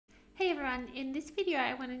everyone, in this video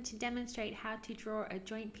I wanted to demonstrate how to draw a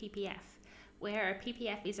joint PPF, where a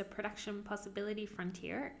PPF is a production possibility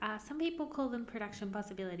frontier. Some people call them production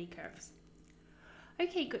possibility curves.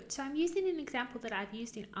 Okay, good. So I'm using an example that I've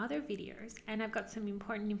used in other videos, and I've got some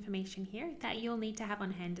important information here that you'll need to have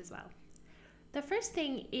on hand as well. The first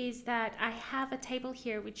thing is that I have a table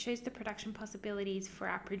here which shows the production possibilities for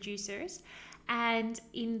our producers. And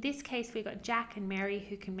in this case, we've got Jack and Mary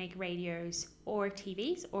who can make radios or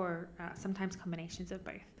TVs or sometimes combinations of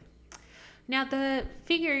both. Now the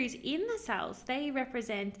figures in the cells, they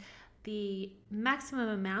represent the maximum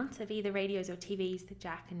amount of either radios or TVs that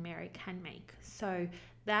Jack and Mary can make. So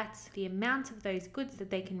that's the amount of those goods that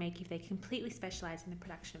they can make if they completely specialize in the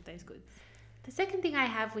production of those goods. The second thing I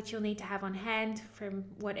have, which you'll need to have on hand from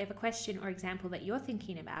whatever question or example that you're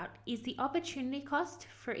thinking about, is the opportunity cost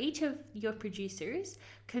for each of your producers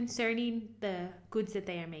concerning the goods that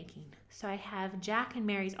they are making. So I have Jack and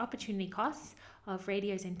Mary's opportunity costs of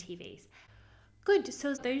radios and TVs. Good,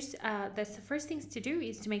 so that's the first things to do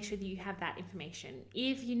is to make sure that you have that information.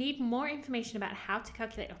 If you need more information about how to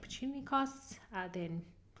calculate opportunity costs, then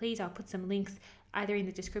please, I'll put some links either in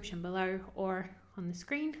the description below or on the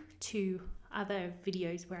screen to other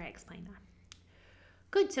videos where I explain that.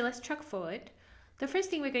 Good, so let's truck forward. The first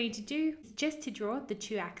thing we're going to do is just to draw the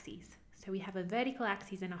two axes. So we have a vertical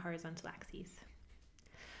axis and a horizontal axis.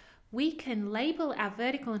 We can label our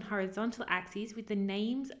vertical and horizontal axes with the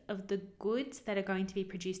names of the goods that are going to be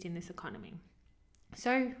produced in this economy.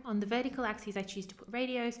 So on the vertical axis, I choose to put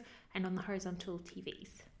radios, and on the horizontal, TVs.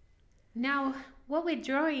 Now, what we're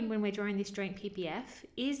drawing when we're drawing this joint PPF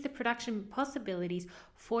is the production possibilities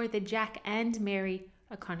for the Jack and Mary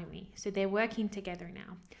economy. So they're working together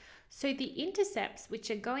now. So the intercepts,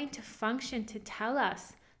 which are going to function to tell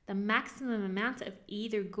us the maximum amount of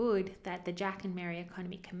either good that the Jack and Mary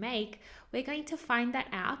economy can make, we're going to find that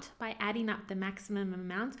out by adding up the maximum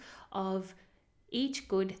amount of each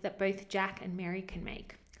good that both Jack and Mary can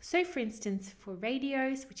make. So for instance, for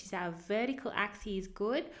radios, which is our vertical axis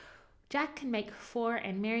good, Jack can make 4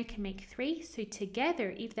 and Mary can make 3. So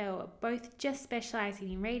together, if they were both just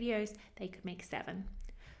specializing in radios, they could make 7.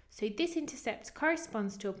 So this intercept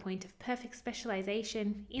corresponds to a point of perfect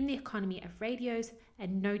specialization in the economy of radios,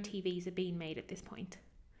 and no TVs are being made at this point.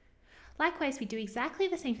 Likewise, we do exactly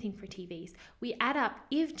the same thing for TVs. We add up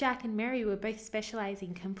if Jack and Mary were both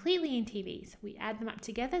specializing completely in TVs. We add them up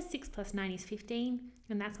together, 6 plus 9 is 15,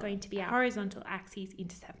 and that's going to be our horizontal axis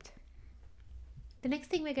intercept. The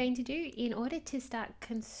next thing we're going to do in order to start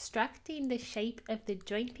constructing the shape of the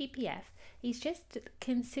joint PPF is just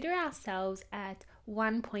consider ourselves at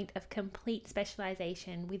one point of complete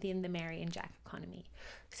specialization within the Mary and Jack economy.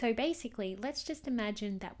 So basically, let's just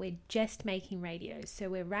imagine that we're just making radios. So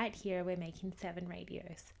we're right here, we're making 7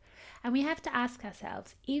 radios. And we have to ask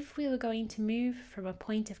ourselves, if we were going to move from a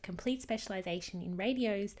point of complete specialization in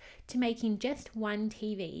radios to making just one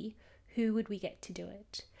TV, who would we get to do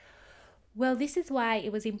it? Well, this is why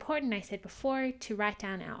it was important, I said before, to write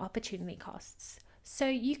down our opportunity costs. So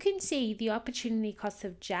you can see the opportunity costs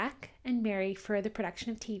of Jack and Mary for the production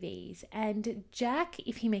of TVs. And Jack,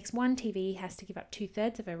 if he makes one TV, has to give up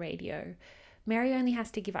 2/3 of a radio. Mary only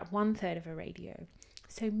has to give up 1/3 of a radio.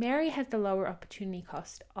 So Mary has the lower opportunity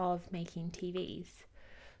cost of making TVs.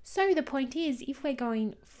 So the point is, if we're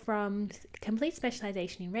going from complete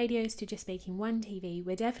specialization in radios to just making one TV,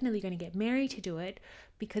 we're definitely going to get Mary to do it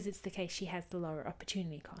because it's the case she has the lower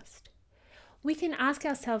opportunity cost. We can ask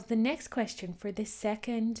ourselves the next question for the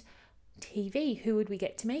second TV, who would we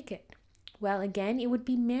get to make it? Well, again, it would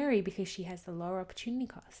be Mary because she has the lower opportunity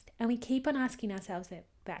cost. And we keep on asking ourselves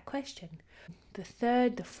that question. The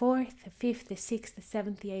third, the fourth, the fifth, the sixth, the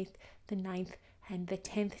seventh, the eighth, the ninth, and the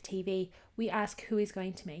 10th TV, we ask who is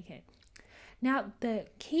going to make it. Now, the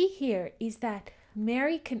key here is that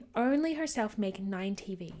Mary can only herself make 9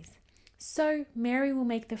 TVs. So Mary will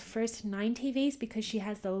make the first 9 TVs because she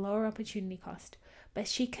has the lower opportunity cost, but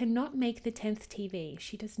she cannot make the 10th TV.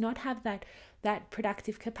 She does not have that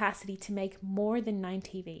productive capacity to make more than 9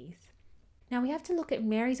 TVs. Now we have to look at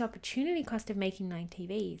Mary's opportunity cost of making 9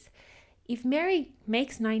 TVs. If Mary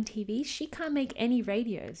makes 9 TVs, she can't make any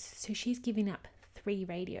radios, so she's giving up 3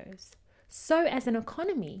 radios. So as an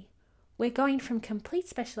economy, we're going from complete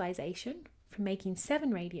specialization, from making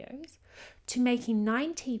 7 radios, to making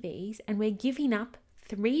 9 TVs, and we're giving up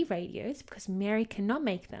 3 radios because Mary cannot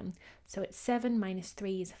make them. So it's 7 minus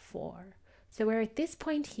 3 is 4. So we're at this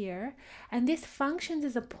point here, and this functions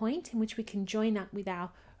as a point in which we can join up with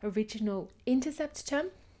our original intercept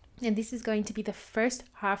term, and this is going to be the first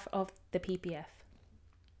half of the PPF.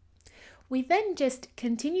 We then just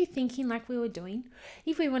continue thinking like we were doing.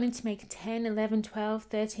 If we wanted to make 10, 11, 12,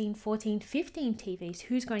 13, 14, 15 TVs,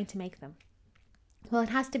 who's going to make them? Well, it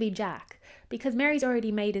has to be Jack, because Mary's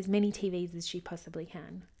already made as many TVs as she possibly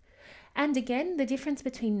can. And again, the difference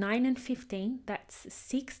between 9 and 15, that's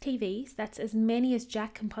 6 TVs, that's as many as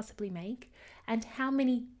Jack can possibly make. And how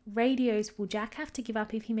many radios will Jack have to give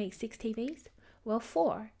up if he makes 6 TVs? Well,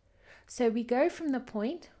 4. So we go from the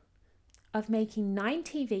point of making 9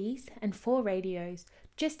 TVs and 4 radios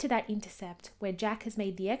just to that intercept where Jack has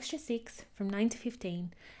made the extra 6 from 9 to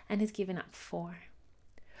 15 and has given up 4.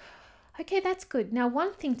 Okay, that's good. Now,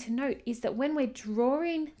 one thing to note is that when we're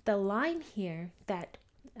drawing the line here that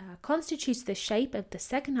constitutes the shape of the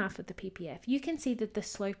second half of the PPF, you can see that the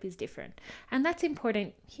slope is different. And that's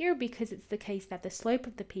important here because it's the case that the slope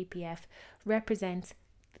of the PPF represents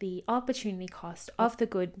the opportunity cost of the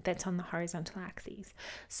good that's on the horizontal axis.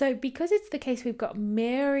 So because it's the case we've got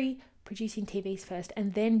Mary producing TVs first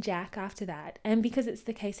and then Jack after that, and because it's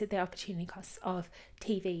the case that the opportunity costs of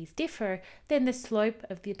TVs differ, then the slope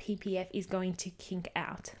of the PPF is going to kink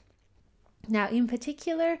out. Now, in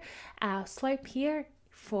particular, our slope here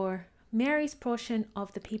for Mary's portion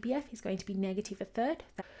of the PPF is going to be -1/3,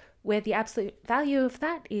 where the absolute value of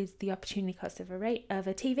that is the opportunity cost of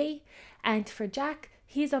a TV, and for Jack,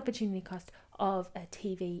 his opportunity cost of a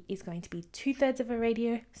TV is going to be 2/3 of a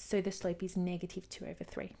radio, so the slope is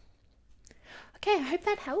 -2/3. Okay, I hope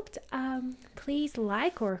that helped. Please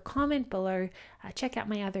like or comment below. Check out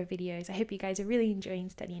my other videos. I hope you guys are really enjoying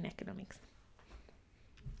studying economics.